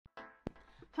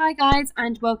Hi guys,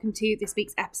 and welcome to this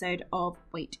week's episode of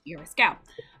Wait, You're a Scout.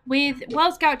 With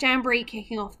World Scout Jamboree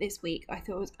kicking off this week, I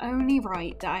thought it was only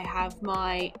right that I have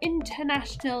my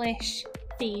international-ish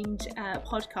themed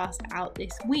podcast out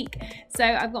this week. So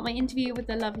I've got my interview with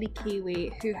the lovely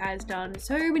Kiwi who has done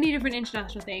so many different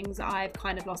international things I've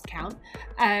kind of lost count.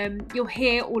 You'll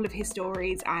hear all of his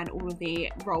stories and all of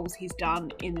the roles he's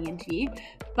done in the interview.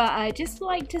 But I'd just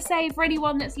like to say, for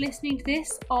anyone that's listening to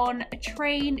this on a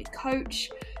train, coach,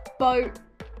 boat,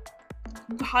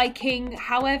 hiking,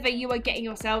 however you are getting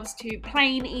yourselves to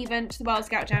plane, even to the World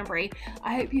Scout Jamboree,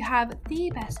 I hope you have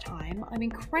the best time. I'm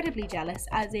incredibly jealous,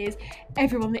 as is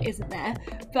everyone that isn't there.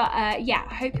 But yeah,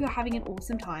 I hope you're having an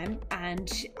awesome time, and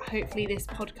hopefully this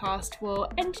podcast will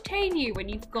entertain you when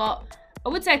you've got, I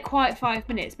would say, quite 5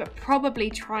 minutes, but probably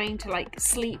trying to like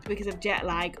sleep because of jet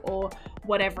lag or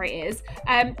whatever it is.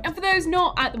 And for those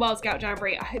not at the World Scout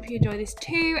Jamboree, I hope you enjoy this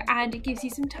too, and it gives you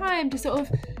some time to sort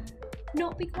of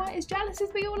not be quite as jealous as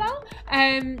we all are.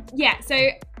 Yeah, so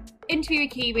interview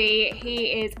with Kiwi,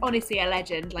 he is honestly a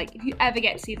legend. Like, if you ever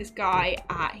get to see this guy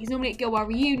he's normally at Guild World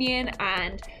Reunion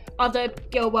and other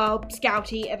Guild World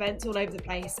Scouty events all over the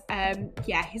place.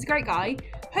 Yeah, he's a great guy.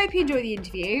 Hope you enjoy the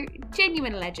interview.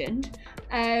 Genuine legend.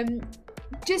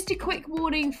 Just a quick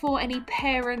warning for any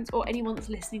parents or anyone that's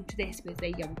listening to this with their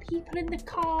young people in the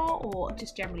car or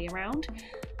just generally around.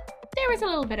 There is a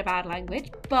little bit of bad language,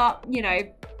 but you know,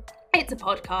 it's a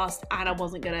podcast and I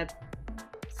wasn't gonna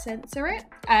censor it.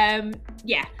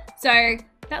 Yeah, so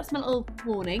that's my little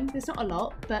warning. There's not a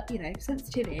lot, but you know,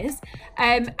 sensitive is.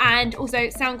 And also,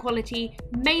 sound quality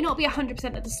may not be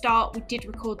 100% at the start. We did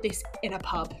record this in a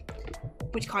pub,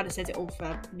 which kind of says it all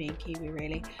for me and Kiwi,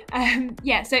 really.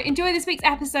 Yeah, so enjoy this week's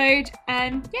episode,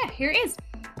 and yeah, here it is.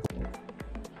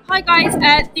 Hi guys,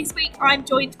 this week I'm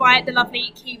joined by the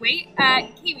lovely Kiwi.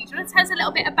 Kiwi, do you want to tell us a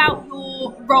little bit about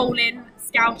your role in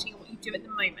scouting and what you do at the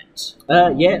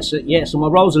moment? So my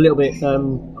role's a little bit,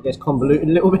 I guess, convoluted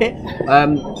a little bit.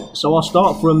 So I'll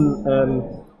start from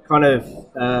kind of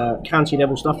county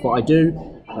level stuff that I do.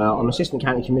 I'm Assistant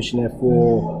County Commissioner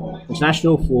for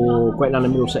International for Greater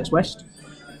London Middlesex West.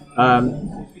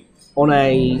 On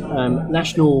a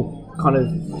national kind of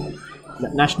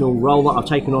national role that I've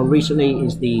taken on recently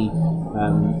is the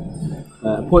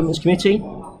Appointments Committee.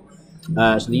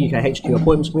 So the UK HQ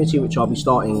Appointments Committee, which I'll be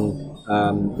starting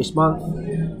this month.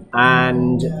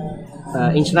 And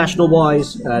international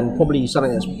wise, and probably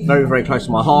something that's very, very close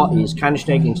to my heart, is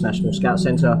Canisteg International Scout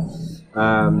Centre,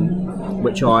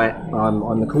 which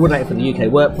I'm the coordinator for the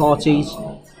UK work parties,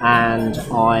 and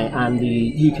I am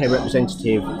the UK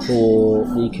representative for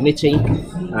the committee,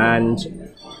 and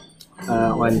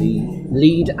I'm the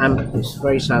lead, and this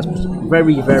sounds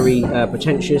very, very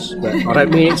pretentious, but I don't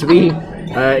mean it to be.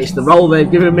 It's the role they've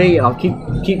given me. I'll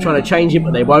keep trying to change it,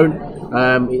 but they won't.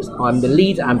 I'm the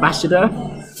lead ambassador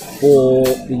for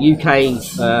the UK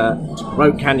to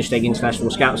promote Canisteg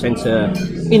International Scout Centre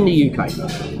in the UK.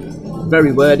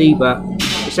 Very wordy, but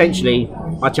essentially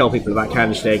I tell people about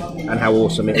Canisteg and how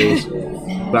awesome it is,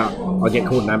 but I get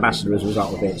called an ambassador as a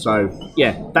result of it. So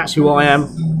yeah, that's who I am.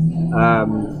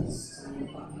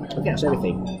 I guess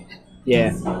everything.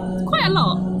 Yeah. Quite a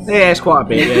lot. Yeah, it's quite a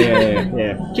bit.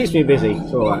 Yeah. Keeps me busy.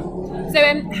 It's all right. So,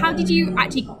 how did you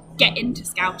actually get into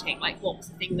scouting? Like, what was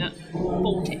the thing that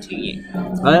brought it to you?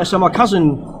 So my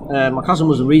cousin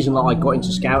was the reason that I got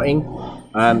into scouting.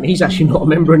 He's actually not a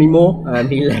member anymore.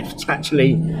 He left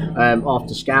actually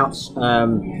after Scouts.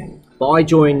 But I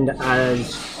joined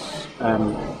as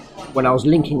when I was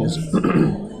linking as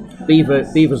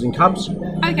Beavers and Cubs.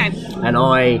 Okay. And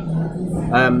I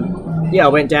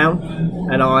went down,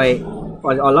 and I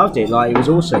loved it. Like, it was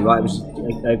awesome. Like, it was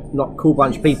a not cool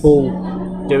bunch of people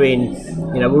doing.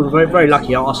 You know, we were very, very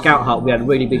lucky. Our scout hut, we had a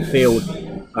really big field.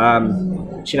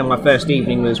 My first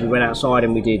evening was we went outside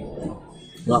and we did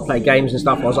like play games and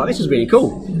stuff. I was like, this is really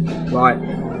cool. Like,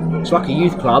 it's like a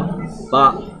youth club,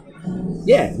 but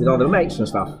yeah, with other mates and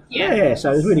stuff. Yeah.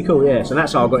 So it was really cool. Yeah. So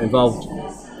that's how I got involved.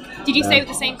 Did you stay with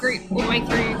the same group all the way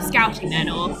through scouting then,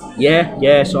 or?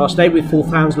 Yeah. So I stayed with Fourth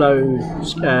Hounslow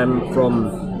from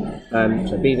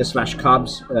so Beavers /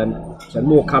 Cubs. So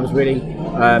more Cubs really.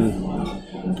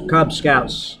 Cubs,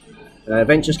 Scouts,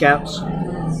 Venture Scouts,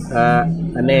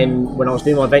 and then when I was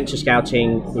doing my Venture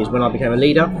Scouting is when I became a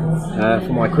leader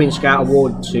for my Queen Scout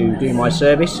Award to do my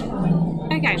service.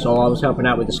 Okay. So I was helping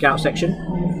out with the Scout section.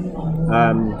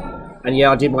 And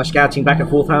yeah, I did my scouting back at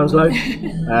Fourth Hounslow.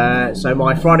 So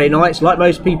my Friday nights, like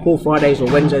most people, Fridays or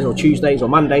Wednesdays or Tuesdays or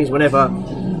Mondays, whenever.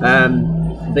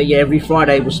 But yeah, every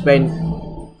Friday was spent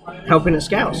helping at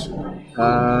Scouts.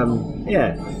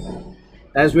 Yeah,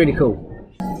 that was really cool.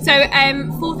 So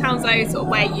Fourth Hounslow is sort of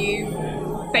where you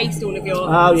based all of your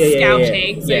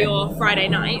scouting, so your Friday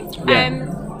nights.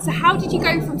 So how did you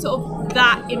go from sort of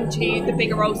that into the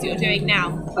bigger roles that you're doing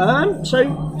now?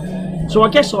 So I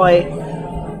guess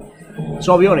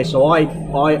I'll be honest. So I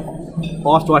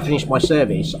after I finished my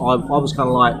service, I was kind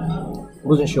of like,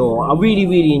 wasn't sure. I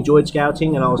really enjoyed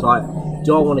scouting, and I was like,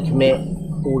 do I want to commit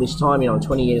all this time? You know, I'm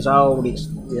 20 years old. It's,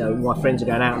 you know, my friends are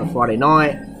going out on a Friday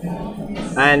night,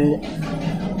 and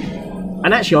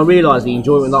actually I realised the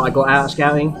enjoyment that I got out of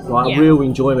scouting, like a real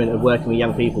enjoyment of working with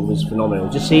young people, was phenomenal.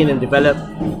 Just seeing them develop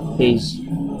it's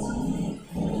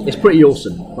pretty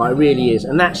awesome. Like, it really is.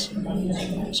 And that's,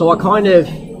 so I kind of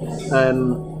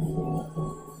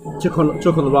took on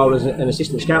the role as an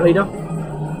assistant scout leader.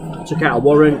 Took out a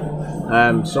warrant.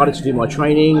 Decided to do my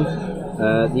training.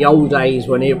 The old days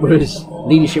when it was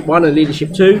Leadership 1 and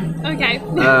Leadership 2. Okay.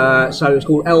 So it was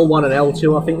called L1 and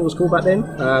L2, I think it was called back then.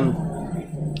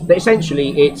 But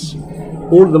essentially it's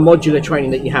all of the modular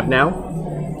training that you have now,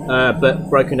 but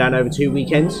broken down over 2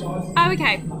 weekends. Oh,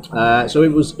 okay. So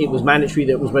it was mandatory.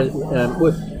 That was well,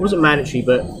 it wasn't mandatory,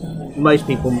 but most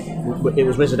people, it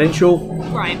was residential.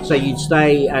 Right. So you'd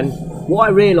stay, and what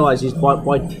I realised is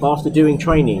by after doing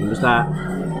training was that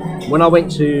when I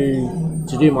went to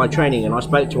do my training and I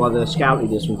spoke to other scout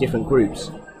leaders from different groups,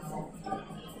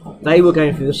 they were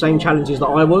going through the same challenges that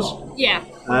I was. Yeah.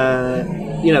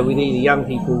 You know, with either young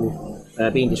people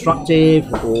being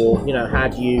disruptive, or, you know, how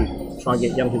do you try and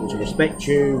get young people to respect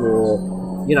you, or,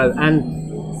 you know, and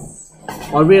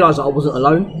I realised that I wasn't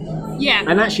alone. Yeah.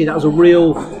 And actually that was a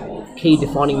real key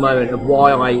defining moment of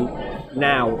why I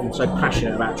now am so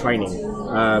passionate about training,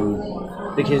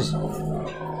 because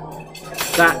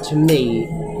that to me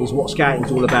is what scouting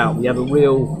is all about. We have a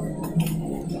real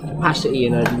capacity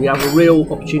and we have a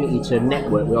real opportunity to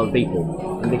network with other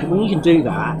people, and because when you can do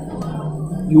that,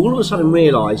 you all of a sudden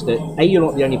realise that A, you're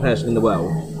not the only person in the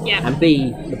world, and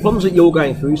B, the problems that you're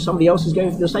going through, somebody else is going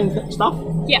through the same stuff.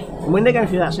 Yeah. And when they're going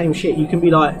through that same shit, you can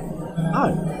be like,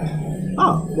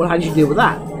 oh, well, how did you deal with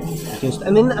that?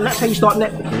 And that's how you start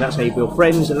networking. That's how you build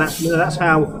friends, and that's, you know, that's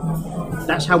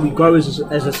how we grow as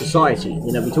a society.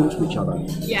 You know, we talk to each other.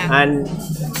 Yeah. And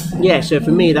yeah, so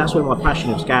for me, that's where my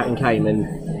passion of scouting came, and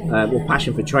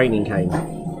passion for training came.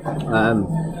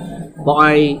 But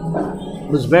I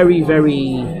was very,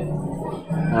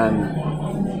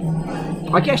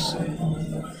 I guess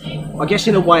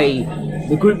in a way,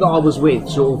 the group that I was with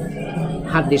sort of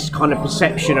had this kind of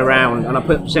perception around, and I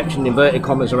put perception in inverted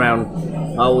commas around,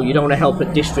 oh, you don't want to help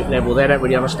at district level, they don't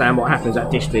really understand what happens at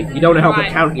district. You don't want to help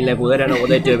at county level, they don't know what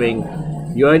they're doing.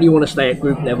 You only want to stay at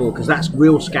group level because that's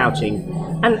real scouting.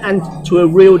 And to a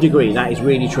real degree, that is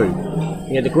really true.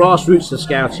 You know, the grassroots of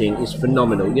scouting is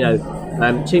phenomenal. You know,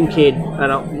 Tim Kidd,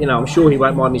 and you know, I'm sure he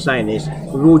won't mind me saying this,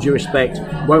 with all due respect,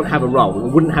 wouldn't have a role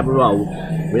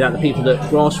without the people that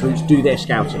grassroots do their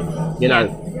scouting. You know,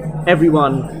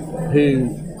 everyone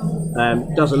who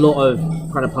does a lot of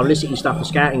kind of publicity stuff for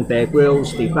scouting, Bear Grylls,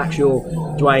 Steve Blackshaw,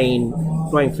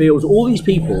 Dwayne Fields, all these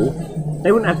people,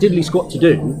 they wouldn't have diddly squat to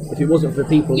do if it wasn't for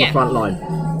people on the front line.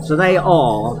 So they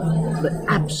are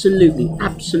absolutely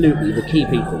the key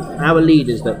people, our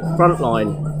leaders that front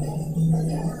line,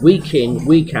 week in,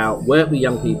 week out, work with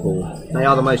young people. They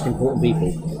are the most important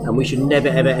people, and we should never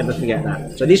ever forget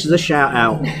that. So this is a shout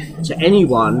out to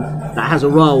anyone that has a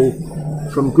role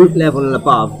from group level and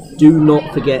above. Do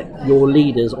not forget your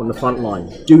leaders on the front line.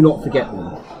 Do not forget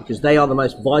them, because they are the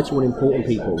most vital and important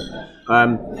people.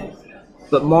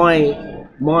 But my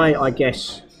I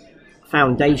guess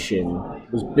foundation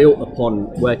was built upon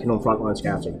working on frontline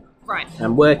scouting. Right.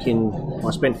 And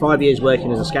I spent 5 years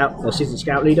working as assistant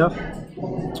scout leader,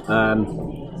 and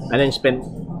then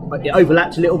it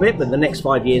overlapped a little bit, but the next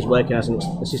 5 years working as an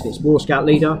assistant explorer scout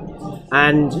leader.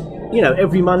 And, you know,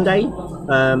 every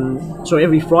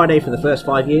Friday for the first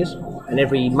 5 years, and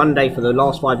every Monday for the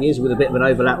last 5 years, with a bit of an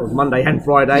overlap of Monday and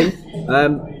Friday,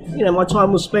 you know, my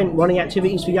time was spent running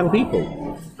activities for young people.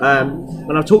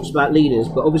 And I've talked about leaders,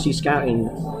 but obviously scouting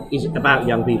is about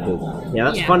young people. You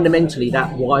know, that's fundamentally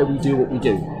why we do what we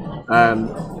do.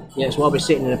 Yeah, it's why we're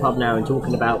sitting in a pub now and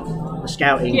talking about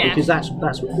scouting, because that's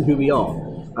who we are.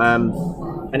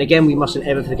 And again, we mustn't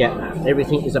ever forget that.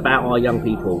 Everything is about our young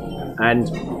people. And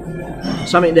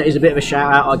something that is a bit of a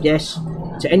shout out, I guess,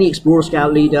 to any Explorer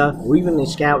Scout leader or even a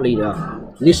Scout leader,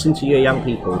 listen to your young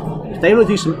people. If they want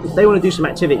to do some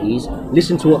activities,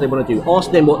 listen to what they want to do.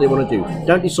 Ask them what they want to do.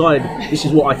 Don't decide this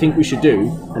is what I think we should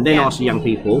do and then ask the young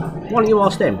people. Why don't you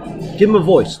ask them? Give them a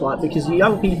voice, because the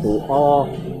young people are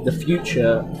the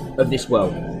future of this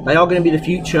world. They are going to be the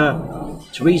future.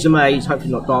 Theresa May's,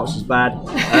 hopefully not dance as bad,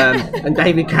 and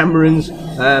David Cameron's,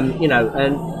 you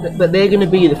know, but they're going to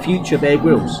be the future Bear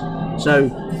Grylls. So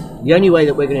the only way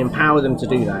that we're going to empower them to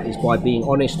do that is by being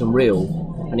honest and real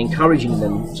and encouraging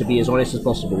them to be as honest as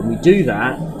possible. And we do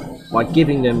that by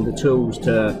giving them the tools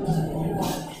to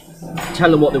tell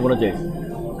them what they want to do.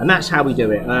 And that's how we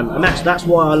do it. And that's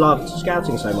why I love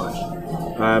scouting so much.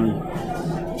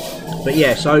 But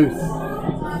yeah, so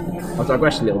I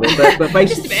digress a little bit, but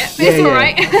basically, just a bit, but it's all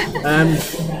right.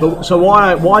 But so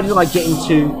why did I get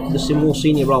into the more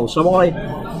senior role? So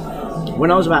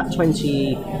when I was about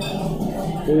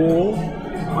 24,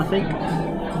 I think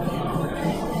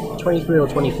 23 or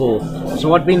 24.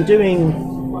 So I'd been doing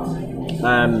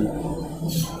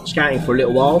scouting for a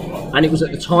little while, and it was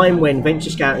at the time when venture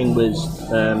scouting was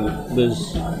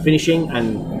finishing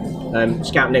and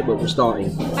Scout Network was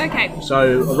starting. Okay.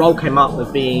 So a role came up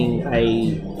of being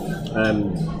a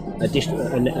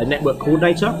network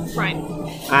coordinator. Right.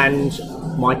 And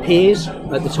my peers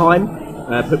at the time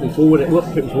put me forward,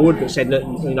 but said, look,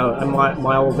 and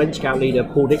my old venture scout leader,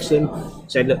 Paul Dixon,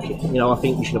 said, look, I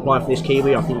think you should apply for this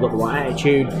Kiwi. I think you've got the right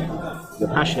attitude. You're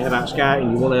passionate about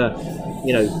scouting. You want to,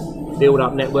 build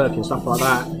up network and stuff like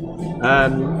that.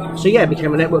 So yeah, I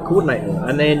became a network coordinator,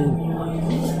 and then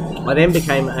I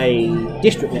became a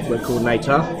district network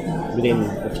coordinator within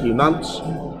a few months.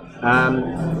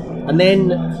 And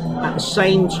then at the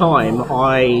same time,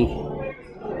 I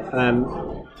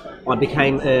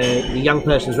became the young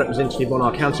person's representative on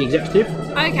our county executive.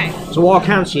 Okay. So our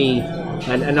county,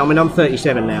 and I mean I'm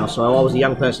 37 now, so I was a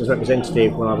young person's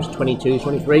representative when I was 22,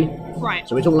 23. Right.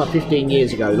 So we're talking like 15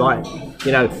 years ago. Like,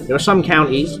 there are some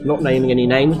counties, not naming any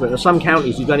names, but there are some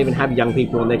counties who don't even have young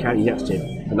people on their county executive.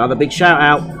 Another big shout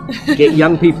out: get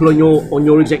young people on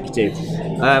your executive.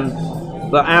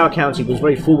 But our county was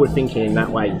very forward thinking in that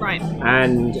way. Right.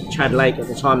 And Chad Lake, at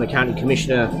the time, the county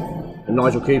commissioner, and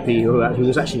Nigel Coopey, who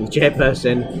was actually the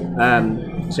chairperson,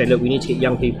 said, look, we need to get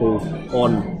young people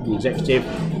on the executive.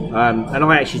 And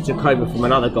I actually took over from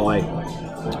another guy.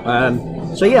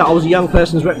 So yeah, I was a young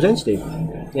person's representative.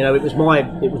 It was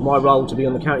my role to be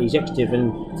on the county executive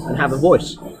and have a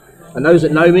voice. And those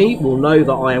that know me will know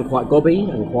that I am quite gobby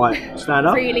and quite stand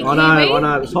up. Really? I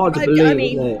know. It's hard to believe. I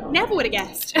mean, isn't it? Never would have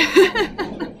guessed.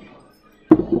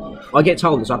 I get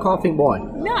told this. I can't think why.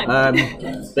 No.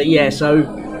 But yeah, so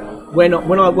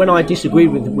when I disagreed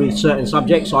with certain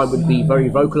subjects, I would be very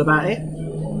vocal about it.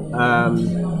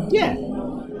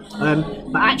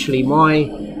 But actually, my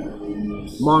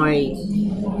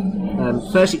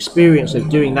first experience of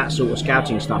doing that sort of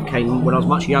scouting stuff came when I was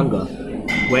much younger,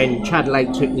 when Chad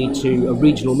Lake took me to a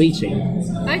regional meeting.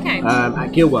 Okay.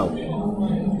 At Gilwell.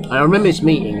 And I remember this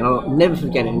meeting, and I'll never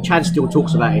forget it, and Chad still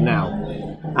talks about it now.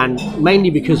 And mainly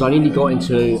because I nearly got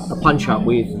into a punch-up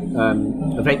with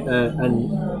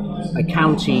a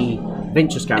county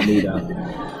venture scout leader,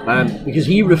 because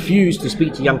he refused to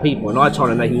speak to young people, and I told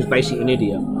him that he was basically an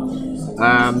idiot.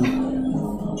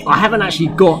 I haven't actually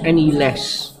got any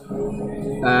less,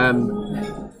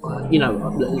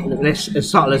 less as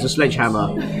subtle as a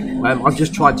sledgehammer. I've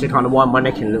just tried to kind of wind my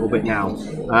neck in a little bit now.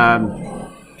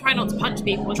 Try not to punch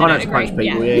people. Try not to punch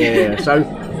people. Yeah. So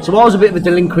I was a bit of a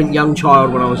delinquent young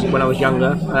child when I was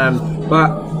younger.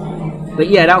 But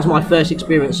yeah, that was my first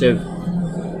experience of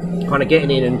kind of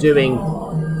getting in and doing.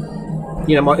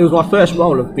 It was my first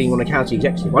role of being on a county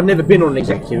executive. I'd never been on an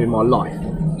executive in my life.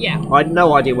 Yeah. I had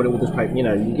no idea what all this paper. You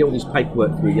get all this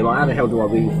paperwork through. You're like, how the hell do I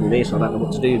read through this? I don't know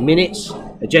what to do. Minutes,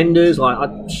 agendas,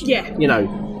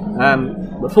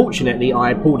 But fortunately, I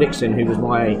had Paul Dixon, who was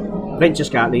my venture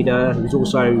scout leader, who was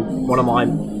also one of my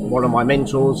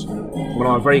mentors, one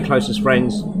of my very closest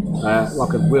friends,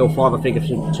 like a real father figure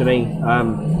to me.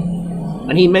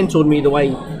 And he mentored me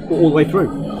all the way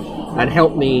through, and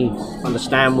helped me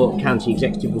understand what county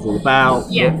executive was all about,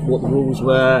 what the rules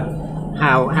were,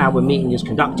 how a meeting is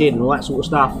conducted, and all that sort of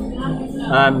stuff.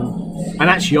 And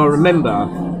actually, I remember,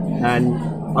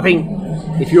 and I think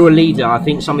if you're a leader, I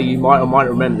think some of you might or might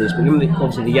not remember this, but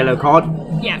obviously the yellow card.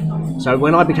 Yeah. So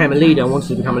when I became a leader, I wanted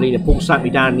to become a leader, Paul sat me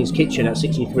down in his kitchen at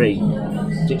 63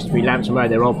 Lambton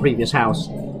Road, their old previous house.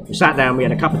 We sat down, we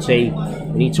had a cup of tea,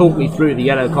 and he talked me through the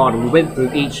yellow card, and we went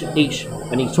through each,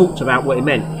 and he talked about what it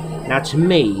meant. Now, to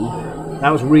me,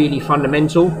 that was really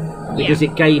fundamental, because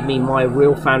it gave me my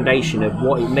real foundation of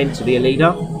what it meant to be a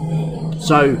leader.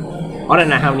 So I don't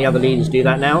know how many other leaders do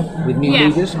that now with new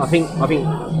leaders. I think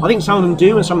some of them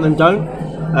do and some of them don't.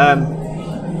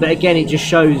 But again, it just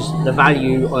shows the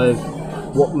value of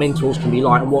what mentors can be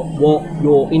like and what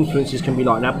your influences can be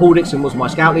like. Now, Paul Dixon was my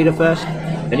scout leader first,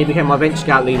 then he became my venture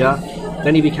scout leader,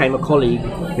 then he became a colleague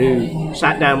who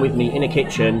sat down with me in a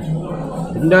kitchen,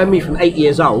 had known me from 8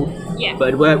 years old, but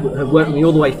had worked with me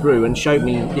all the way through and showed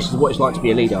me this is what it's like to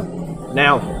be a leader.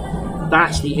 Now,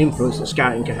 that's the influence that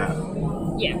scouting can have.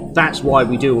 Yeah. That's why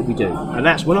we do what we do. And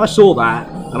that's when I saw that,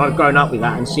 and I've grown up with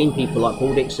that and seen people like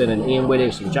Paul Dixon and Ian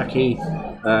Willis and Jackie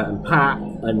and Pat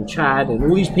and Chad and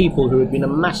all these people who had been a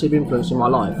massive influence in my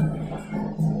life.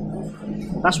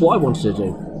 That's what I wanted to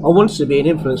do. I wanted to be an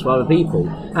influence for other people,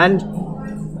 and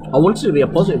I wanted to be a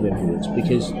positive influence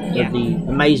because of the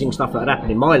amazing stuff that had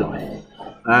happened in my life.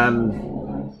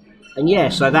 And yeah,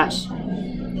 so that's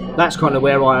kind of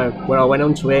where I went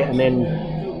onto it, and then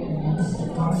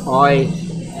I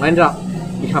ended up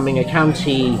becoming a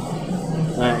county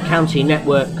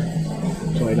network.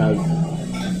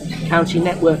 County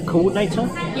network coordinator.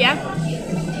 Yeah.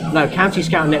 No, county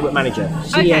scout network manager.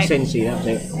 CSNC. That was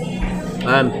it.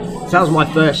 So that was my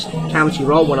first county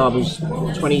role when I was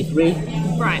 23,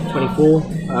 Right. 24.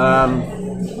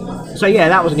 So yeah,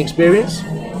 that was an experience.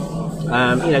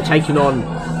 Taking on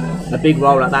a big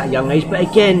role at that young age. But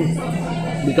again,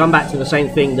 we come back to the same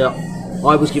thing, that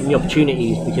I was given the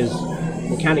opportunities because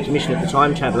the county commissioner at the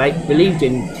time, Chad Lake, believed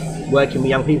in working with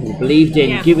young people, believed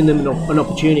in giving them an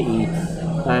opportunity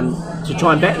to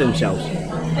try and better themselves.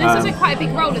 And it's also quite a big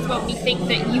role as well when you think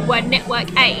that you were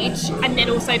network age and then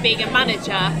also being a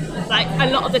manager. Like, a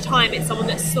lot of the time it's someone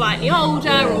that's slightly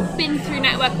older or been through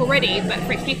network already, but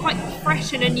for it to be quite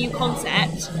fresh in a new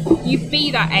concept, you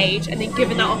be that age and then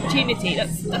given that opportunity,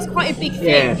 that's quite a big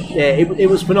thing. It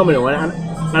was phenomenal. And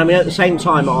I mean, at the same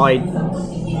time,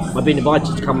 I've been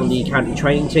invited to come on the county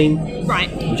training team,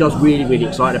 Right. which I was really, really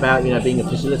excited about, being a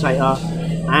facilitator.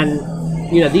 And,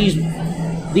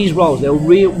 these roles, they're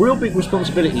real big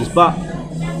responsibilities, but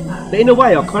in a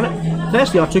way, I took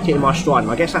it in my stride,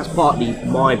 and I guess that's partly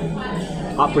my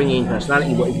upbringing,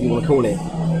 personality, whatever you want to call it.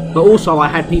 But also, I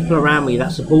had people around me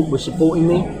that were supporting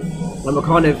me, and were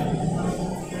kind of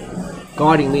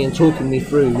guiding me and talking me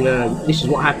through, this is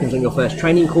what happens on your first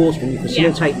training course, when you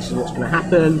facilitate, this is what's going to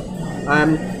happen.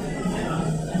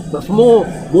 But for more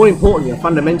importantly and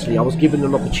fundamentally, I was given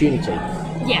an opportunity.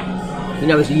 Yeah.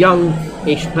 As a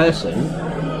young-ish person,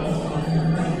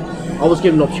 I was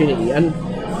given an opportunity, and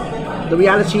the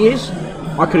reality is,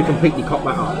 I could have completely cocked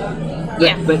that up.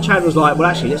 But Chad was like, well,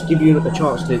 actually, let's give you a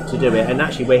chance to do it, and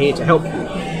actually, we're here to help you.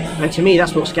 And to me,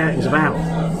 that's what scouting's about.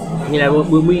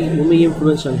 When we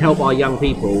influence and help our young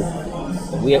people,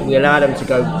 we allow them to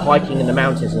go hiking in the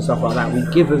mountains and stuff like that. We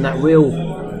give them that real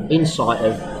insight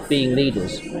of being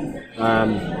leaders.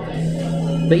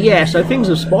 But yeah, so things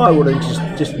have spiraled and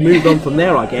just moved on from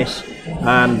there, I guess.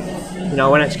 I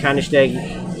went out to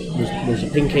Canisteg, was a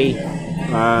pinky.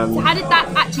 So how did that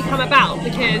actually come about?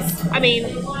 Because, I mean,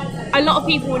 a lot of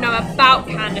people know about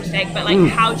Canisteg, but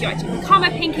how do you actually become a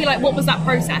pinky? Like, what was that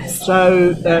process?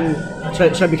 So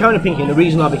becoming a pinky, and the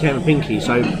reason I became a pinky,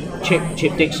 so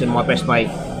Chip Dixon, my best mate,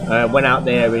 went out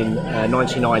there in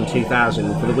 99,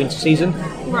 2000 for the winter season.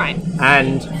 Right.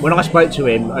 And when I spoke to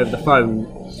him over the phone,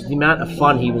 the amount of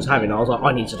fun he was having, I was like,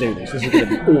 I need to do this. This is going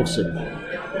to be awesome.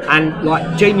 And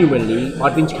genuinely,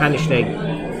 I'd been to Canisteg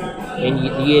in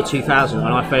the year 2000, and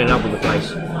I fell in love with the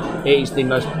place. It is the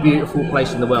most beautiful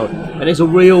place in the world, and there's a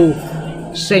real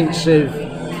sense of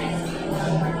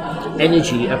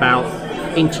energy about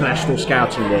international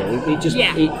scouting there. It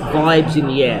vibes in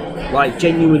the air,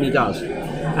 genuinely does.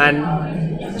 And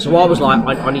so I was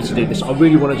like, I need to do this. I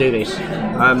really want to do this.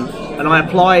 And I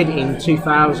applied in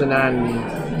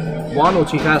 2001 or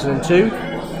 2002,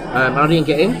 and I didn't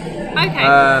get in. Okay.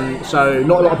 So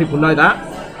not a lot of people know that.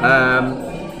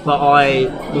 But I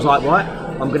was like, right,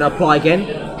 I'm going to apply again.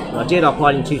 And I did. I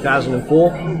applied in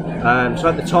 2004. So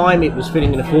at the time, it was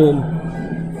filling in a form,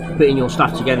 putting your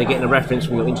stuff together, getting a reference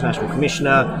from your international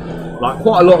commissioner,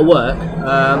 quite a lot of work.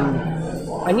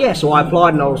 And yeah, so I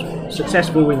applied and I was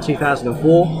successful in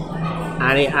 2004,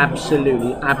 and it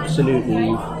absolutely.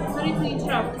 Sorry to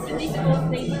interrupt. This was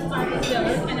the started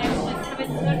girls, and I was at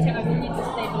 7:30. I will need to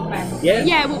stay back.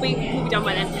 Yeah, we'll be done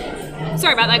by then.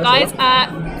 Sorry about that, guys.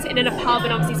 Sitting in a pub,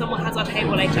 and obviously someone has our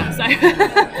table later. So.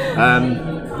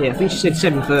 Yeah, I think she said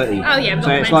 7:30. Oh yeah. So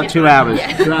it's like 2 hours,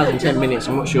 2 hours and 10 minutes.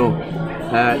 I'm not sure.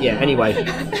 Anyway,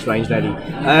 strange lady.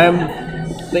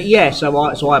 But yeah, so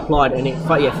I applied, and it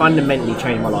fundamentally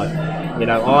changed my life.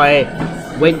 I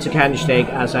went to Canisteg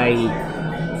as a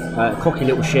cocky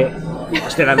little shit. I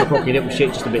still am a cocky little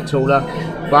shit, just a bit taller.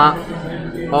 But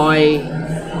I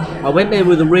went there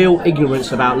with a real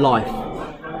ignorance about life,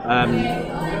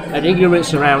 an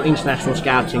ignorance around international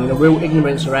scouting, a real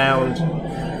ignorance around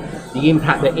the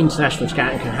impact that international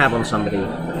scouting can have on somebody.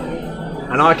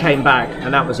 And I came back,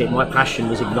 and that was it. My passion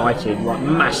was ignited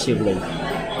massively.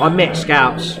 I met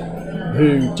scouts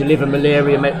who deliver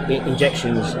malaria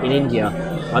injections in India.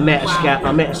 I met a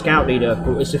scout leader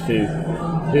called Isifu,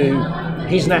 who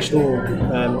his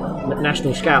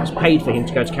national scouts paid for him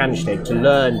to go to Candlestick to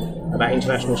learn about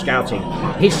international scouting.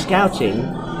 His scouting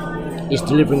is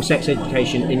delivering sex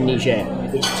education in Niger.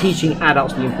 It's teaching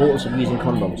adults the importance of using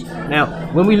condoms. Now,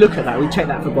 when we look at that, we take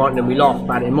that for granted and we laugh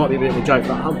about it. It might be a bit of a joke,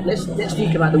 but let's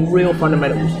think about the real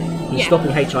fundamentals. He's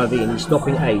stopping HIV and he's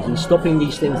stopping AIDS. He's stopping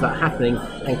these things that are happening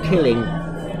and killing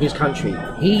his country.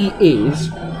 He is,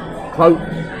 quote,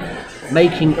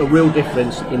 making a real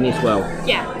difference in this world.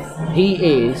 Yeah.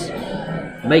 He is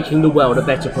making the world a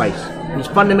better place. He's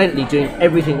fundamentally doing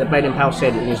everything that Baden Powell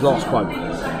said in his last quote.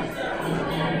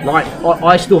 Like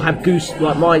I still have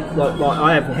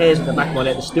I have hairs at the back of my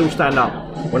neck that still stand up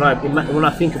when I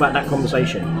think about that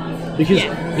conversation, because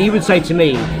he would say to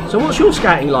me, "So what's your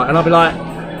scouting like?" And I'd be like,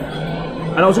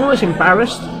 and I was almost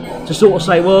embarrassed to sort of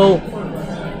say, "Well,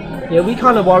 we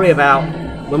kind of worry about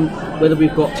whether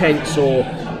we've got tents or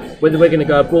whether we're going to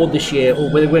go abroad this year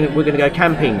or whether we're going to go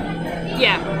camping."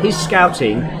 Yeah. His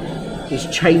scouting is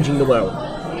changing the world.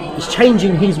 It's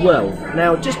changing his world.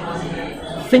 Now, just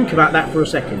think about that for a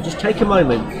second. Just take a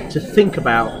moment to think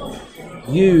about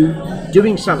you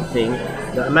doing something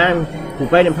that a man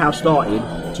called Baden Powell started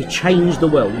to change the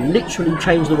world, literally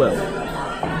change the world.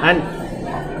 And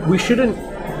we shouldn't,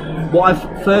 what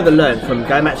I've further learned from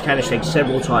going back to Candlestick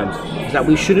several times, is that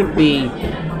we shouldn't be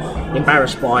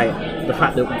embarrassed by the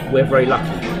fact that we're very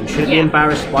lucky. We shouldn't be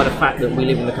embarrassed by the fact that we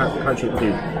live in the country that we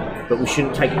do, but we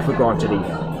shouldn't take it for granted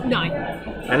either. No.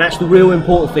 And that's the real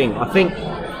important thing. I think,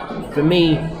 for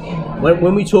me,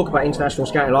 when we talk about international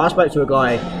scouting, I spoke to a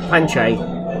guy, Panche,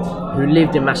 who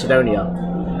lived in Macedonia,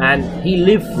 and he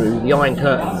lived through the Iron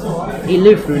Curtain. He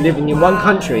lived through living in one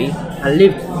country and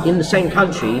lived in the same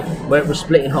country where it was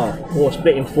split in half or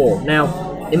split in four. Now,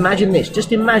 imagine this.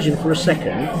 Just imagine for a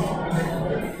second,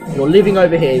 you're living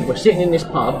over here, we're sitting in this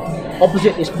pub.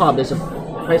 Opposite this pub, there's a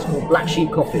place called Black Sheep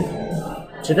Coffee.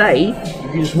 Today, you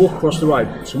can just walk across the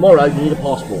road. Tomorrow, you need a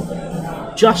passport.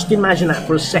 Just imagine that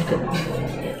for a second.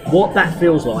 What that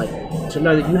feels like to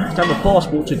know that you have to have a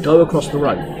passport to go across the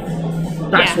road.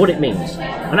 That's what it means.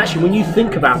 And actually, when you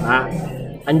think about that,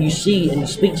 and you see and you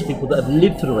speak to people that have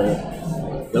lived through it,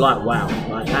 you're like, wow,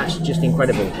 like, that's just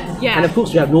incredible. Yeah. And of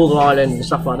course, we have Northern Ireland and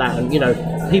stuff like that, and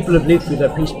people have lived through the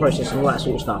peace process and all that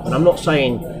sort of stuff. And I'm not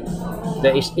saying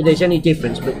that there's any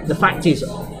difference, but the fact is,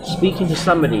 speaking to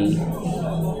somebody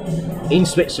in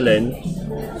Switzerland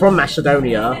from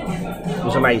Macedonia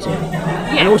was amazing.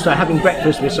 And also having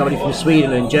breakfast with somebody from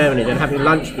Sweden and Germany, then having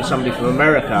lunch with somebody from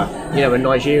America, and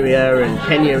Nigeria and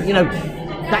Kenya,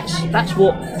 that's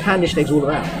what Candlestick's all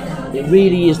about. It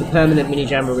really is the permanent mini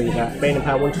jamboree that Baden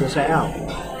Powell wanted to set out.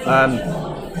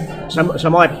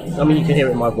 You can hear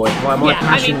it in my voice. My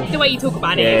passion, the way you talk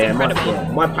about it is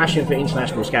incredible. My passion for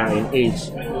international scouting is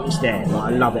there. Like, I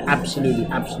love it,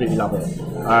 absolutely love it.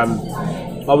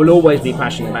 I will always be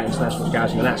passionate about international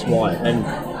scouting, and that's why. And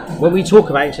when we talk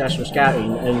about international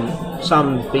scouting, and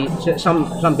some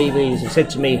BBs have said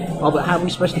to me, "Oh, but how are we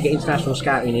supposed to get international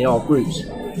scouting in our groups?"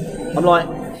 I'm like,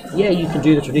 yeah, you can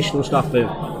do the traditional stuff of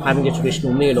having a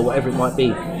traditional meal or whatever it might be.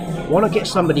 Why not get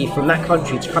somebody from that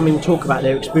country to come in and talk about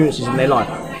their experiences in their life?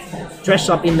 Dress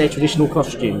up in their traditional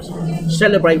costumes,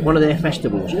 celebrate one of their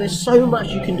festivals. There's so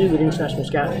much you can do with international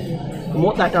scouting. And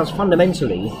what that does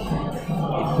fundamentally,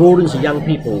 it broadens the young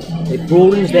people. It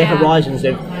broadens their horizons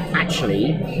of,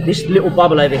 actually, this little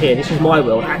bubble over here, this is my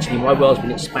world. Actually, my world's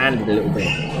been expanded a little bit.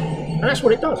 And that's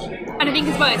what it does. And I think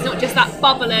as well, it's not just that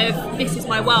bubble of this is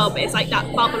my world, but it's like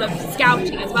that bubble of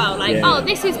scouting as well. Like, oh,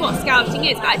 this is what scouting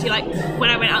is. But actually, like,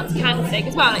 when I went out to Candlestick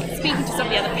as well, like, speaking to some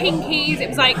of the other pinkies, it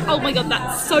was like, oh my god,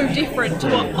 that's so different to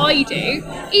what I do.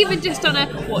 Even just on a,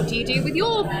 what do you do with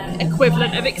your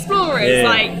equivalent of explorers?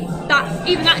 Like, that,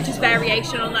 even that just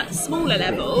variation on that smaller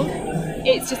level,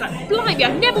 it's just like, blimey,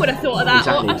 I never would have thought of that.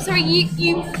 Exactly. Or, I'm sorry,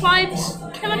 you climbed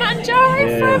Kilimanjaro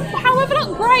for however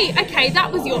long. Great, okay,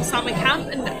 that was your summer camp,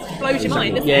 and that blows your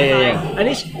mind, doesn't it? Yeah. And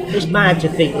it's mad to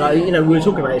think, like, we were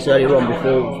talking about this earlier on before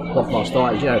the podcast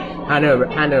started. Hannah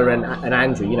and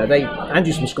Andrew.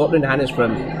 Andrew's from Scotland, Hannah's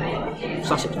from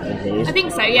Sussex, I think it is. I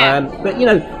think so, yeah. But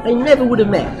they never would have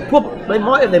met. They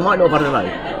might have, they might not have, I don't know.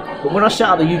 But when I set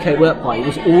up the UK Work Party, it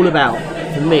was all about,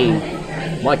 for me,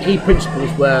 my key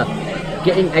principles were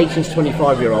getting 18 to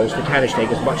 25-year-olds to Candlestick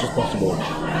as much as possible.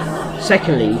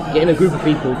 Secondly, getting a group of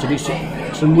people to do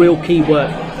some real key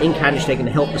work in Candlestick and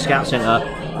help the Scout Centre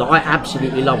that I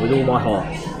absolutely love with all my heart.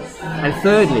 And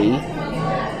thirdly,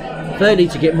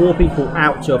 to get more people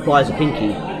out to apply as a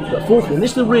pinky. But fourthly, and this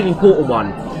is the really important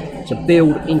one, to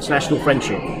build international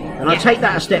friendship. And I take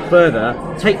that a step further,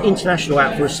 take international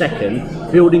out for a second,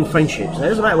 building friendships. Now, it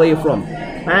doesn't matter where you're from.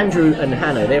 Andrew and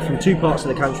Hannah, they're from two parts of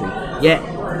the country, yet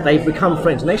they've become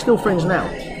friends, and they're still friends now.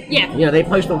 Yeah. You know, they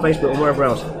post on Facebook and wherever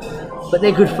else, but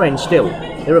they're good friends still.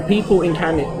 There are people in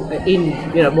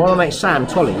you know, one of my mates, Sam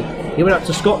Tolley, he went up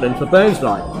to Scotland for Burns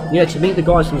Night, you know, to meet the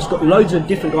guys from Scotland, loads of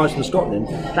different guys from Scotland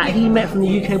that he met from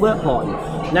the UK Work Party.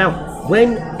 Now,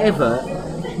 whenever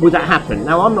would that happen?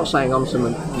 Now, I'm not saying I'm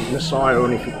some messiah or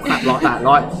anything crap like that.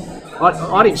 Like,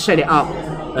 I didn't set it up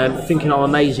thinking I'm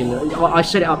amazing. I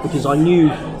set it up because I knew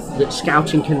that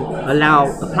scouting can allow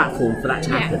a platform for that to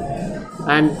happen,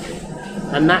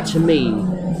 and that to me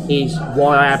is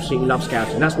why I absolutely love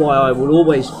scouting. That's why I will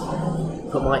always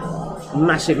put my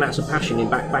massive passion in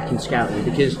back in scouting,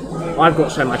 because I've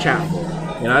got so much out,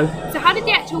 you know. So how did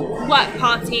the actual work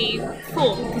party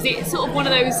form? Because it's sort of one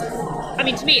of those, I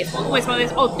mean, to me it's almost one of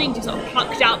those odd things you sort of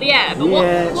plucked out the air, but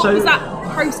what was that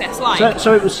process like?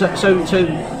 So it was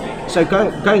so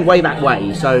going way back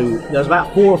way, so there was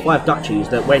about 4 or 5 Dutchies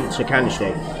that went to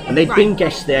Candlestick, and they'd been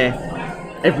guests there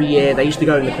every year. They used to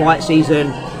go in the quiet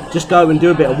season, just go and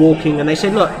do a bit of walking, and they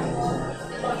said, look,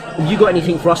 have you got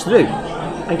anything for us to do?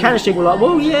 And Candlestick were like,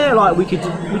 well, yeah, like we could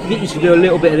get you to do a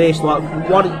little bit of this, like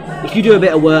if you do a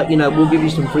bit of work, you know, we'll give you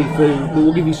some free food,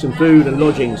 we'll give you some food and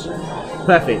lodgings.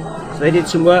 Perfect. So they did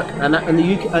some work, and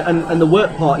the UK and the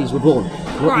work parties were born.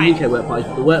 Not the UK work parties,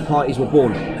 but the work parties were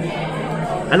born.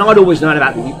 And I'd always known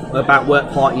about work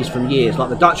parties from years. Like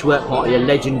the Dutch work party are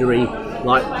legendary.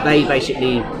 Like they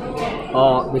basically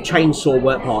are the chainsaw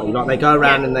work party. Like they go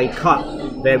around and they cut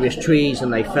various trees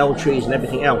and they fell trees and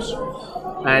everything else.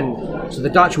 And so the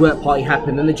Dutch work party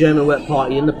happened, then the German work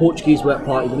party, then the Portuguese work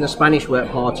party, then the Spanish work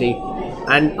party.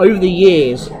 And over the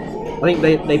years, I think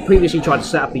they previously tried to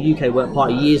set up a UK work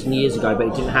party years and years ago, but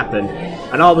it didn't happen.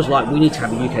 And I was like, we need to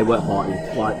have a UK work party.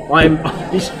 Like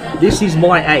this is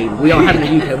my aim. We are having a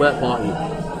UK work party.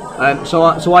 So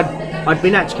I'd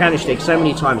been out to Candlestick so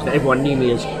many times that everyone knew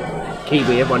me as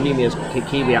Kiwi. Everyone knew me as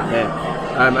Kiwi out there.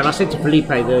 And I said to Felipe,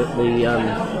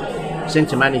 the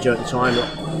centre manager at the time,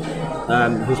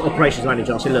 who's operations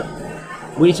manager, I said, look,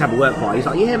 we need to have a work party. He's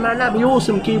like, yeah, man, that'd be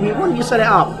awesome, Kiwi. Why don't you set it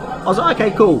up? I was like,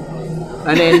 okay, cool.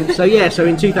 And then, so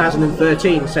in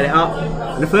 2013, set it up.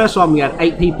 And the first one we had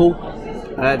 8 people.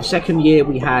 The second year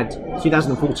we had,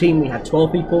 2014, we had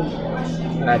 12 people.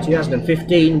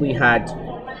 2015 we had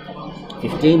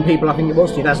 15 people, I think it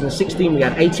was. 2016 we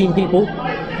had 18 people.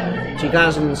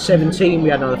 2017 we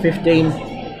had another 15.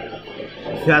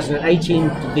 2018,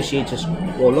 this year,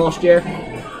 last year, we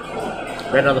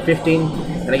had another 15.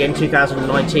 And again,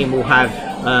 2019 we'll have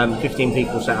 15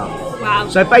 people set up. Wow.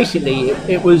 So basically,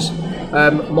 it was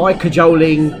my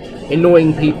cajoling,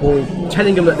 annoying people,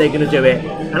 telling them that they're going to do it.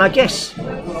 And I guess,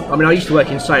 I mean, I used to work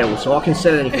in sales, so I can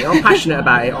sell anything. I'm passionate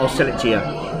about it, I'll sell it to you.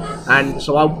 And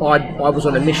so I was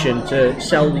on a mission to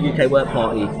sell the UK Work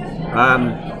Party.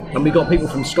 And we got people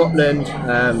from Scotland.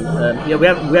 Yeah, we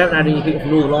haven't had any people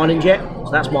from Northern Ireland yet.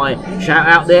 So that's my shout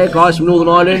out there, guys from Northern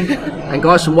Ireland and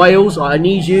guys from Wales. I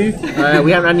need you.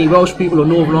 We haven't had any Welsh people or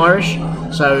Northern Irish.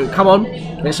 So come on,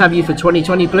 let's have you for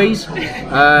 2020, please.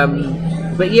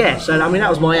 But yeah, so I mean that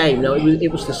was my aim. You know, it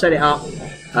was to set it up.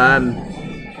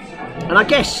 And I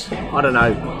guess, I don't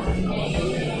know,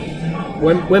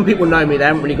 when people know me, they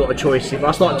haven't really got a choice. If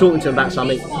I start talking to them about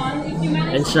something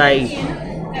and say,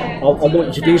 I want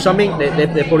you to do something,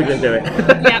 they're probably going to do it.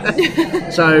 Yeah.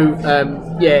 So,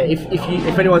 yeah,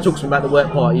 if anyone talks to them about the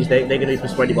work parties, they're going to be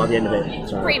persuaded by the end of it.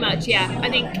 So. Pretty much, yeah. I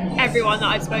think everyone that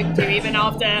I've spoken to, even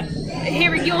after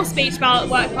hearing your speech about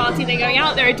work party, they're going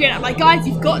out there and doing it. I'm like, guys,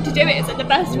 you've got to do it. It's like the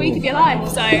best week of your life.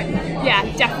 So, yeah,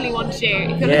 definitely want to do.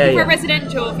 If you're looking for a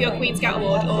residential, for your Queen Scout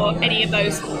Award or any of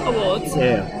those awards,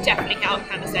 definitely get out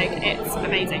Candlestick. It's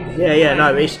amazing. Yeah,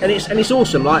 no, it's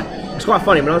awesome. Like, it's quite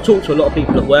funny when I talk to a lot of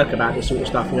people at work about this sort of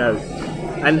stuff, you know,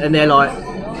 and they're like,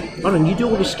 "Oh, you do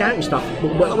all this scouting stuff.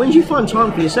 When do you find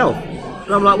time for yourself?"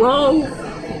 And I'm like, well,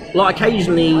 like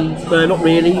occasionally, not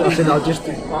really. I said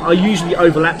I usually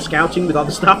overlap scouting with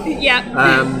other stuff. Yeah.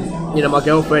 You know, my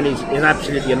girlfriend is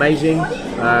absolutely amazing.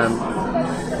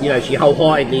 You know, she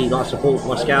wholeheartedly supports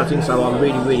my scouting, so I'm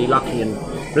really, really lucky and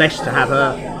blessed to have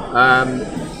her.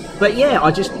 But yeah,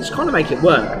 I just kind of make it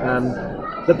work.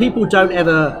 But people don't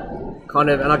ever kind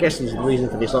of, and I guess this is the reason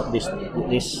for this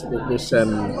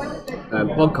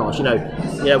podcast. You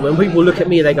know, when people look at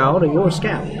me, they go, "Oh, you're a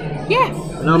scout." Yeah.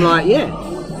 And I'm like, "Yeah,"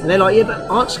 and they're like, "Yeah, but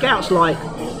aren't scouts like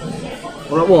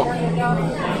what?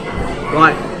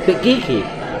 Like a bit geeky?"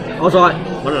 I was like,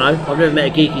 "I don't know. I've never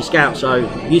met a geeky scout, so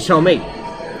you tell me."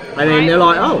 And then they're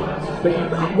like, "Oh, but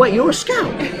wait, you're a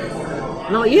scout?"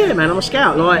 I'm like, "Yeah, man, I'm a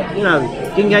scout. Like, you know,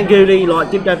 Gingangoody,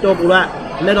 like Dib Dab Dob, all that."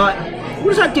 And they're like, "What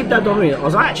does that Dib Dab Dob mean?" I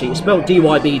was like, "Actually, it's spelled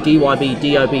DYB, DYB,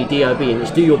 DOB, DOB, and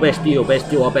it's do your best, do your best,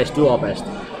 do our best, do our best."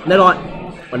 And they're like,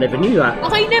 I never knew that.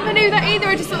 I never knew that either.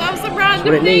 I just thought that was a random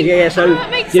What it thing. means, yeah. So Oh,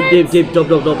 that makes dib, sense. dib, dib, dob,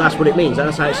 dob, dob. That's what it means.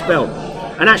 That's how it's spelled.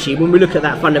 And actually, when we look at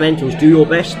that fundamentals, do your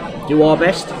best, do our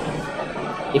best.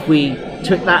 If we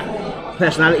took that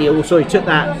personality, or sorry, took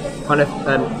that kind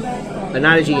of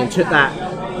analogy and took that,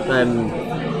 I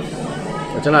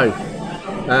don't know,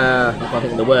 I can't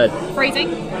think of the word. Phrasing.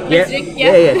 Yeah, Messaging.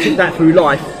 yeah. Took that through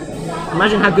life.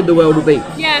 Imagine how good the world will be.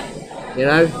 Yeah. You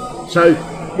know, so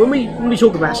when we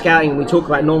talk about scouting, we talk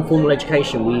about non-formal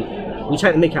education. We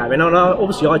take the mick out of it. And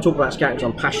obviously, I talk about scouting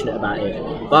because I'm passionate about it.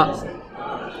 But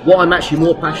what I'm actually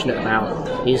more passionate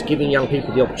about is giving young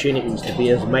people the opportunities to be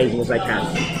as amazing as they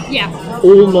can. Yeah.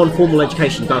 All non-formal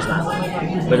education does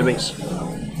that. Whether it's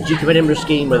the Duke of Edinburgh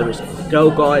scheme, whether it's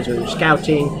Girl Guides, whether it's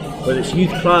scouting, whether it's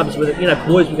youth clubs, whether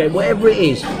boys brigade, whatever it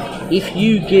is. If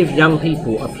you give young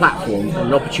people a platform and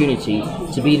an opportunity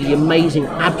to be the amazing,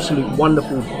 absolute,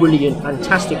 wonderful, brilliant,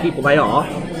 fantastic people they are,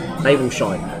 they will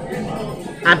shine.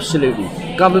 Absolutely.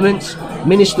 Governments,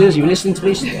 ministers, you listening to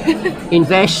this,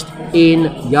 invest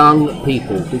in young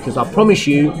people, because I promise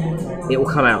you, it will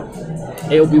come out.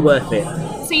 It will be worth it.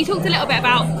 So you talked a little bit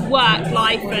about work,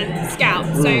 life, and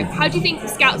Scouts. So how do you think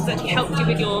Scouts has actually helped you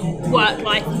with your work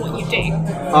life and what you do?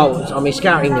 Oh, I mean,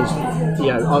 scouting is,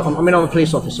 I'm a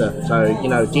police officer, so,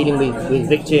 dealing with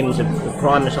victims of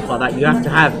crime and stuff like that, you have to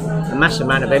have a massive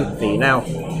amount of empathy. Now,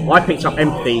 I picked up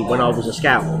empathy when I was a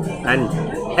scout, and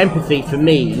empathy for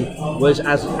me was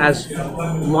as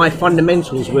my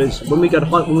fundamentals was when we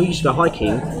used to go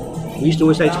hiking, we used to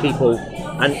always say to people,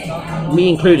 and me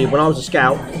included, when I was a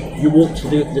scout, you walk to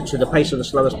the pace of the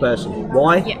slowest person.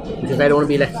 Why? Yeah. Because they don't want to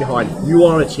be left behind. You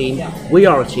are a team, we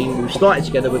are a team, we've started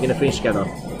together, we're going to finish together.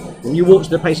 When you walk to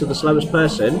the pace of the slowest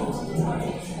person,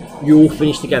 you all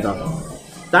finish together.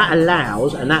 That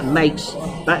allows and that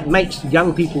makes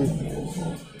young people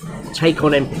take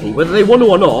on empathy, whether they want to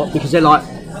or not, because they're like,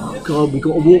 God, we've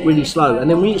got to walk really slow. And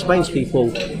then when you explain to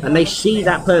people and they see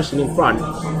that person in front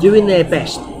doing their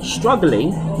best,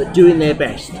 struggling, but doing their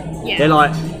best, Yeah. they're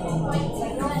like,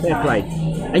 fair play.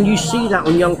 And you see that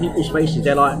on young people's faces.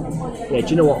 They're like, yeah, do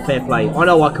you know what, fair play. I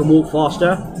know I can walk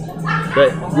faster,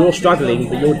 but you're struggling,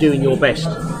 but you're doing your best.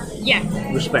 Yeah.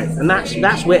 Respect. And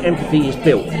that's where empathy is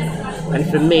built. And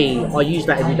for me, I use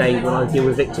that every day when I deal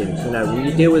with victims. When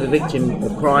you deal with a victim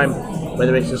of crime,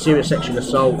 whether it's a serious sexual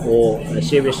assault or a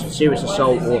serious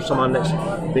assault or someone that's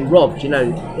been robbed,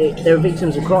 they're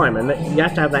victims of crime, and you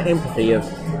have to have that empathy of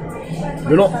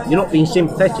you're not being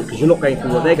sympathetic because you're not going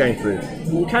through what they're going through.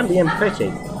 You can be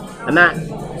empathetic,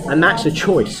 and that's a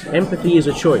choice. Empathy is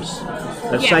a choice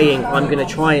of saying I'm going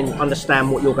to try and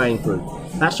understand what you're going through.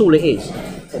 That's all it is.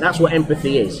 That's what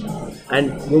empathy is.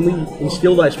 And when we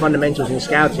instill those fundamentals in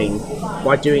scouting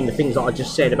by doing the things that I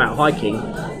just said about hiking,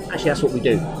 actually that's what we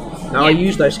do. Now I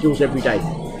use those skills every day.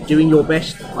 Doing your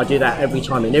best, I do that every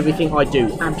time. In everything I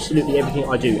do, absolutely everything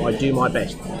I do my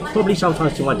best. Probably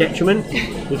sometimes to my detriment,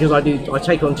 because I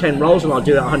take on 10 roles and I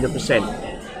do it 100%.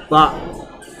 But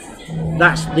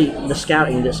that's the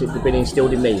scouting that's been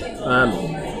instilled in me.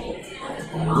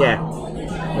 Yeah.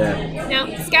 Now,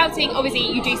 Scouting, obviously,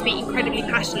 you do speak incredibly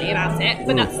passionately about it,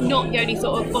 but that's not the only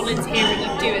sort of volunteering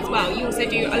you do as well. You also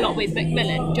do a lot with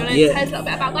Macmillan. Do you want to tell us a little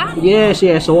bit about that? Yes.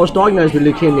 So I was diagnosed with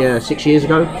leukemia 6 years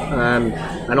ago,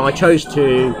 and I chose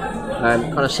to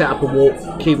kind of set up a walk,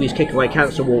 Kiwis Kick Away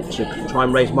Cancer Walk, to try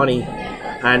and raise money.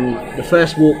 And the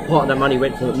first walk, part of that money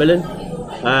went to Macmillan.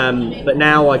 But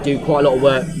now I do quite a lot of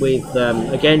work with,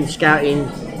 again, scouting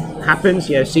happens.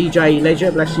 CJ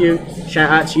Ledger, bless you, shout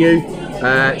out to you.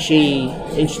 She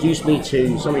introduced me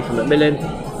to somebody from Macmillan.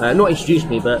 Not introduced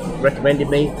me, but recommended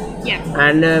me. Yeah.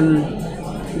 And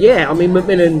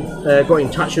Macmillan got in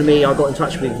touch with me. I got in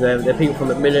touch with the people from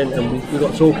Macmillan, and we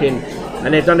got talking.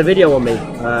 And they've done a video on me,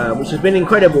 which has been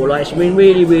incredible. Like, it's been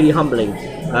really, really humbling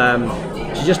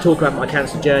to just talk about my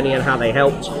cancer journey and how they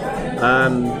helped.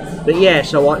 But yeah,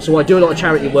 so I do a lot of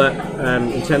charity work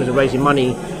in terms of raising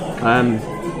money.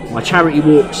 My charity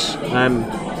walks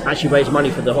actually raise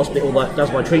money for the hospital that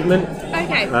does my treatment.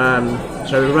 Okay.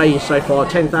 So we've raised so far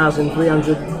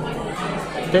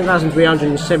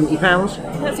 £10,370.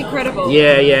 That's incredible.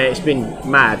 Yeah, it's been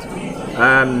mad.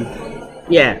 I'm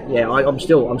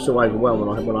still overwhelmed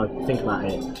when I think about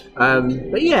it.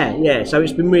 But yeah, so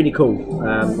it's been really cool.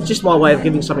 It's just my way of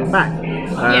giving something back.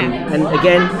 And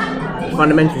again, the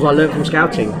fundamentals I learned from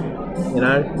scouting,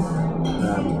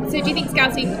 So do you think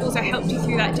Scouting also helped you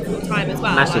through that difficult time as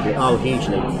well? Massively,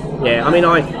 hugely. Yeah, I mean,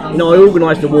 I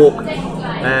organised the walk.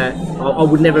 I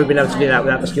would never have been able to do that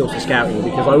without the skills of scouting,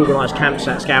 because I organised camps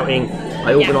at scouting.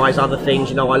 I organised other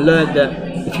things. I learned that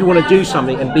if you want to do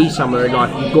something and be somewhere in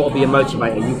life, you've got to be a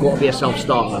motivator. You've got to be a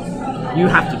self-starter. you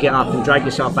have to get up and drag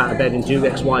yourself out of bed and do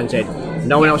X, Y, and Z.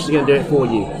 No one else is going to do it for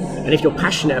you. And if you're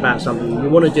passionate about something, you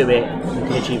want to do it, you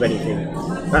can achieve anything.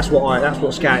 That's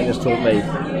what scouting has taught me.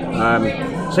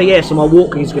 So my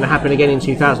walk is going to happen again in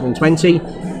 2020.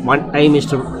 My aim is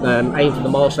to aim for the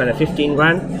milestone of 15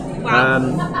 grand.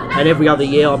 Wow. And every other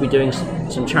year I'll be doing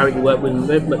some charity work with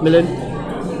Macmillan.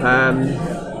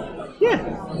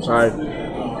 So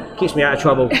keeps me out of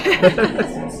trouble.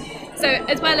 So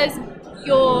as well as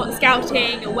your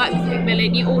scouting and work with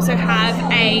Macmillan, you also have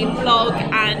a blog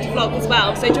and vlog as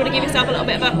well. So do you want to give yourself a little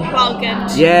bit of a plug? And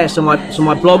so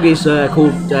my blog is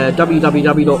called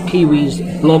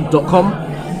www.kiwisblog.com.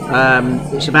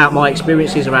 It's about my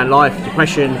experiences around life,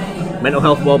 depression, mental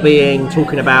health, well-being,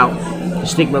 talking about the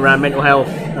stigma around mental health,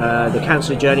 the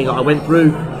cancer journey that I went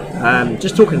through,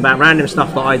 just talking about random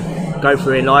stuff that I go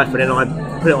through in life, and then I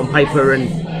put it on paper, and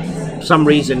for some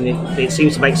reason it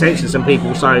seems to make sense to some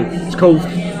people, so it's cool.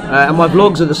 And my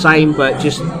vlogs are the same, but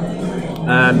just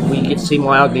we get to see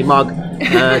my ugly mug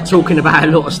talking about a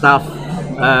lot of stuff.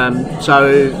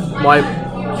 So my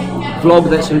vlog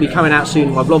that's going to be coming out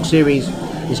soon, my vlog series,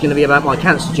 is going to be about my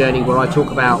cancer journey, where I talk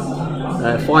about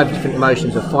 5 different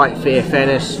emotions of fight, fear,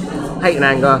 fairness, hate and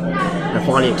anger, and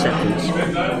finally acceptance. So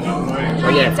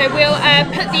we'll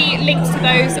put the links to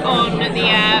those on the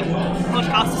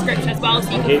podcast description as well, so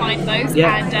you can find those.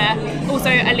 And also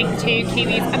a link to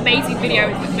Kiwi's amazing video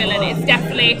with Macmillan. It's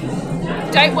definitely,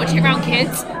 don't watch it around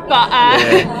kids, but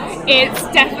it's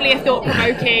definitely a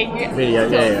thought-provoking video,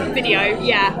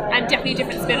 and definitely a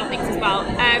different spin on things as well.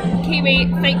 Kiwi,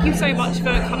 thank you so much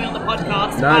for coming on the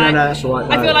podcast. No, that's all right.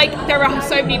 No. I feel like there are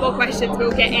so many more questions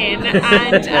we'll get in,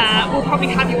 and we'll probably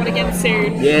have you on again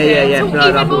soon. Talk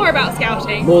even more about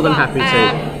scouting. More than happy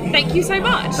to. Thank you so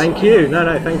much. Thank you.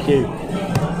 No, thank you.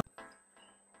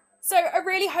 So I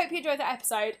really hope you enjoyed that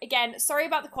episode. Again, sorry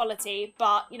about the quality,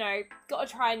 but got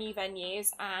to try new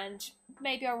venues, and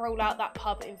maybe I'll roll out that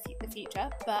pub in the future.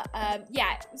 But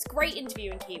it was great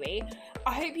interviewing Kiwi.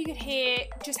 I hope you could hear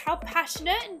just how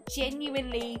passionate and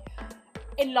genuinely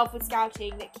in love with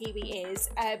scouting that Kiwi is.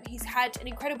 He's had an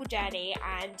incredible journey,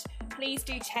 and please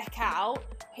do check out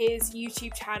his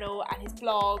YouTube channel and his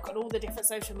blog and all the different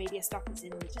social media stuff that's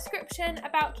in the description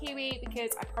about Kiwi,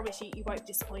 because I promise you won't be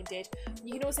disappointed.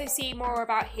 You can also see more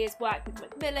about his work with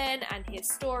Macmillan and his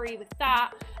story with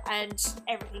that and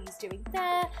everything he's doing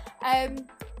there.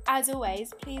 As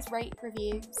always, please rate,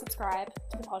 review, subscribe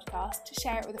to the podcast,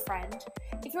 share it with a friend.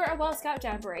 If you're at a World Scout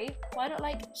Jamboree, why not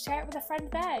share it with a friend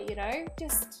there,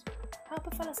 just help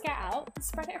a fellow scout out,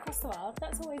 spread it across the world.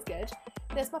 That's always good.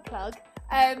 There's my plug.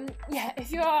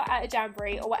 If you're at a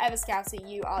jamboree or whatever scouting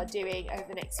you are doing over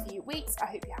the next few weeks, I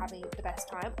hope you're having the best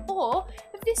time. Or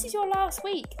if this is your last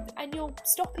week and you're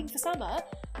stopping for summer,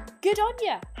 good on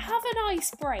you. Have a nice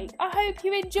break. I hope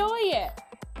you enjoy it.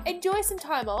 Enjoy some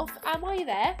time off, and while you're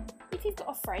there, if you've got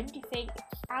a friend you think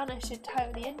Anna should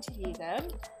totally interview them,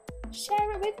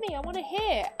 share it with me. I want to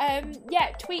hear.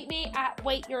 Tweet me at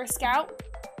Wait You're a Scout.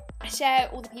 Share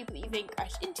all the people that you think I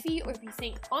should interview, or if you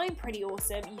think I'm pretty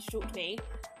awesome, you should talk to me,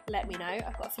 let me know.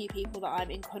 I've got a few people that I'm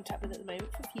in contact with at the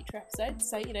moment for future episodes,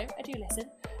 so I do listen.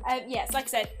 So like I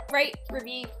said, rate,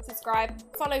 review, subscribe,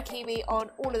 follow Kiwi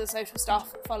on all of the social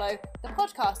stuff, follow the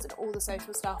podcast and all the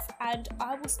social stuff, and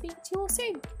I will speak to you all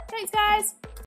soon. Thanks, guys!